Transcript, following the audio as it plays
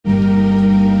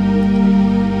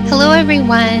Hello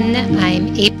everyone,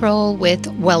 I'm April with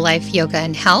Well Life Yoga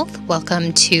and Health.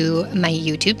 Welcome to my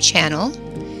YouTube channel.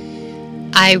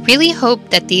 I really hope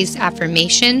that these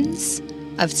affirmations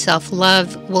of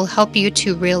self-love will help you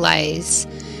to realize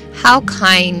how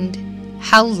kind,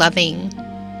 how loving,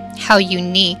 how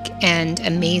unique and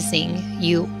amazing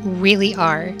you really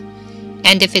are.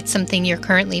 And if it's something you're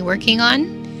currently working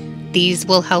on, these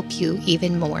will help you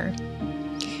even more.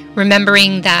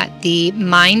 Remembering that the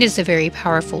mind is a very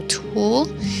powerful tool,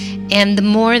 and the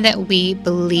more that we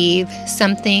believe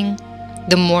something,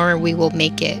 the more we will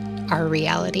make it our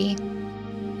reality.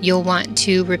 You'll want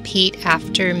to repeat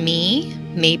after me,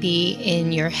 maybe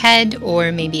in your head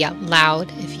or maybe out loud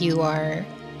if you are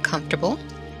comfortable.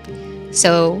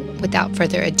 So without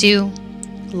further ado,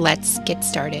 let's get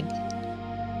started.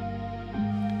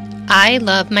 I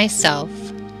love myself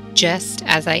just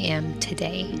as I am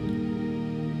today.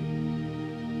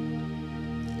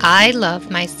 I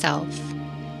love myself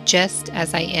just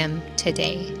as I am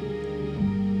today.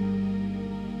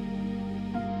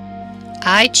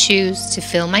 I choose to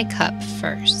fill my cup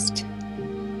first.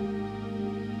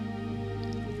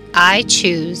 I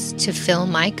choose to fill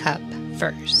my cup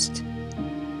first.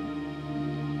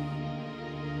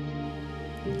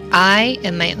 I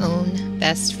am my own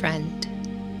best friend.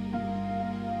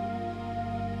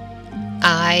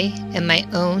 I am my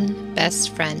own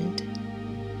best friend.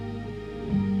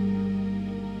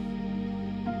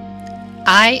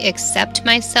 I accept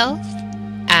myself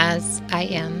as I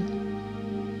am.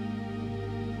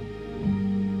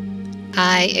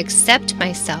 I accept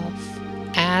myself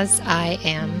as I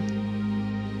am.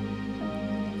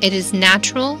 It is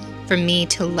natural for me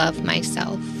to love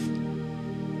myself.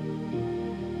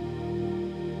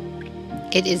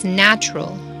 It is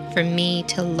natural for me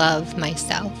to love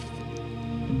myself.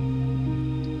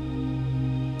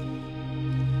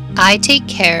 I take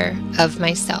care of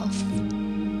myself.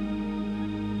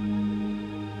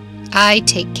 I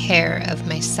take care of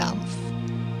myself.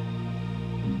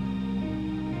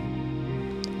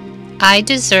 I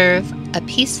deserve a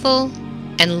peaceful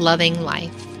and loving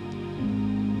life.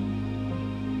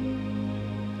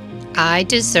 I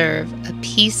deserve a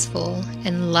peaceful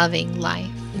and loving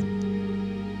life.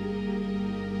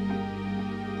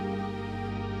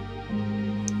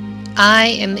 I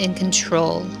am in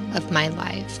control of my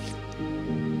life.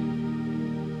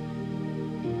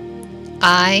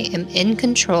 I am in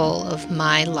control of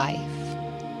my life.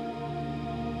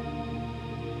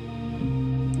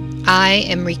 I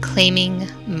am reclaiming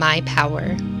my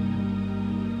power.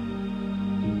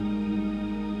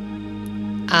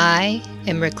 I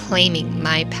am reclaiming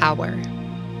my power.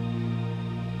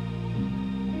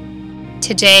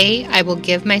 Today, I will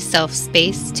give myself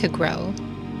space to grow.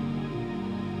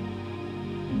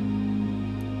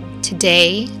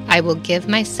 Today, I will give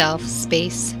myself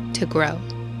space to grow.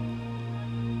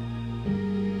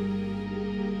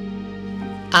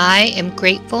 I am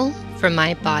grateful for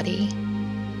my body.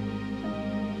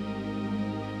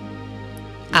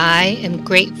 I am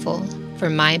grateful for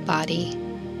my body.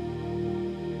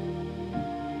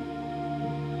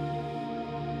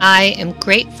 I am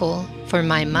grateful for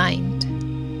my mind.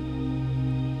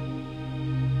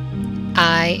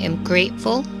 I am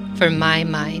grateful for my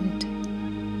mind.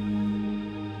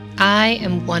 I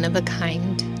am one of a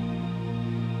kind.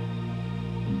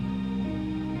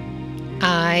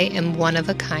 I am one of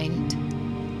a kind.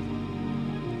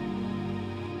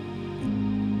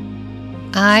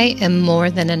 I am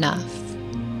more than enough.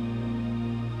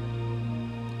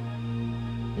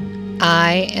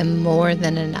 I am more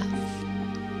than enough.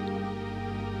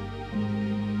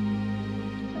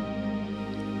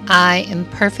 I am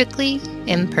perfectly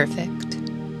imperfect.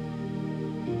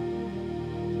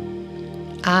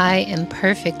 I am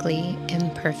perfectly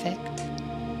imperfect.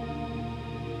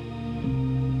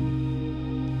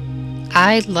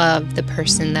 I love the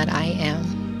person that I am.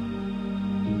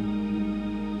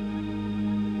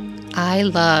 I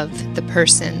love the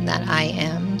person that I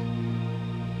am.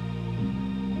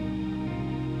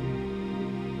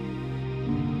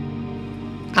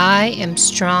 I am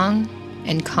strong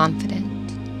and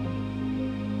confident.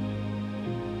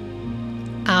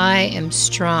 I am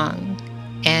strong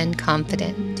and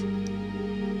confident.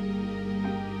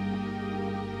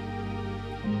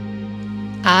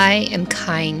 I am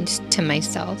kind to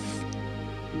myself.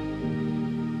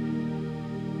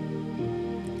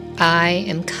 I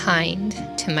am kind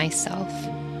to myself.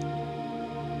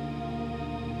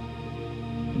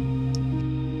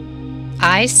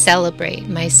 I celebrate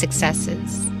my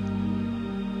successes.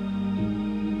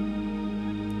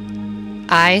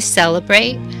 I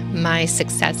celebrate my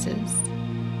successes.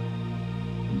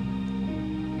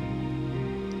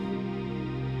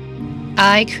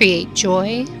 I create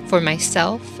joy for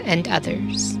myself and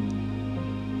others.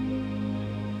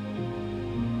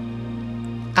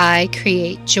 I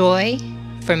create joy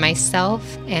for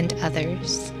myself and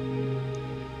others.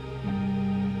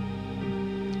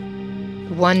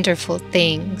 Wonderful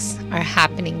things are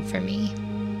happening for me.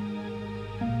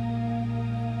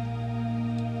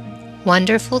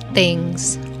 Wonderful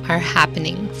things are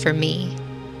happening for me.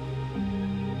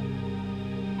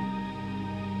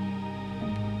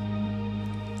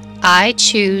 I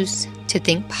choose to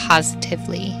think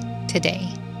positively today.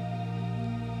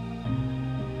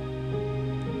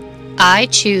 I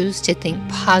choose to think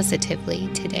positively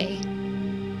today.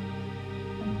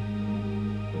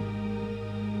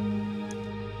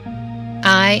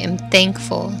 I am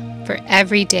thankful for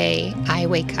every day I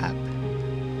wake up.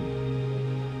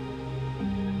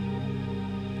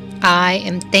 I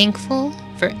am thankful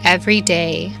for every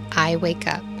day I wake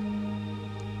up.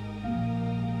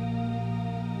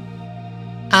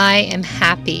 I am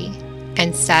happy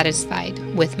and satisfied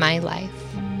with my life.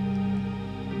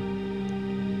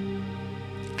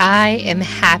 I am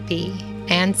happy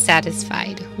and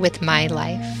satisfied with my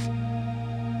life.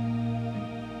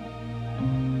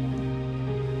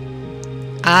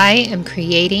 I am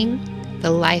creating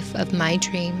the life of my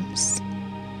dreams.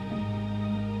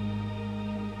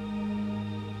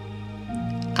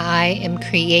 I am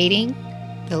creating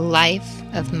the life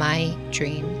of my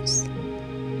dreams.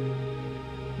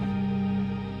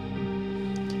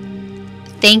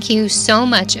 Thank you so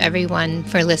much, everyone,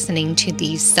 for listening to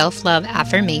these self-love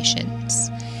affirmations.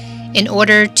 In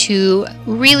order to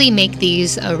really make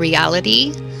these a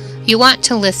reality, you want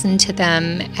to listen to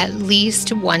them at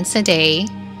least once a day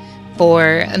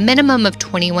for a minimum of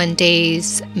 21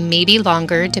 days, maybe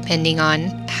longer, depending on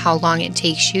how long it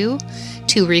takes you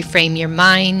to reframe your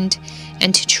mind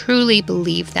and to truly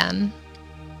believe them.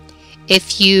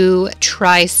 If you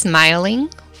try smiling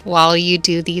while you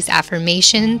do these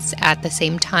affirmations at the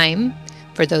same time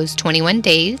for those 21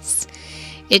 days,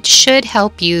 it should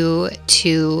help you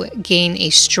to gain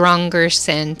a stronger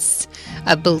sense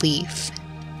of belief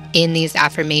in these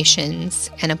affirmations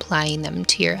and applying them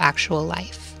to your actual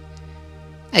life.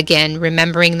 Again,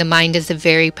 remembering the mind is a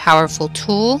very powerful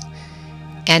tool,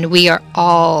 and we are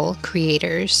all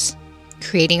creators,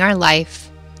 creating our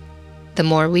life. The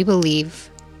more we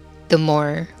believe, the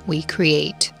more we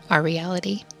create our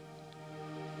reality.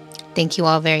 Thank you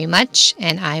all very much,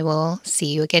 and I will see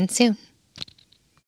you again soon.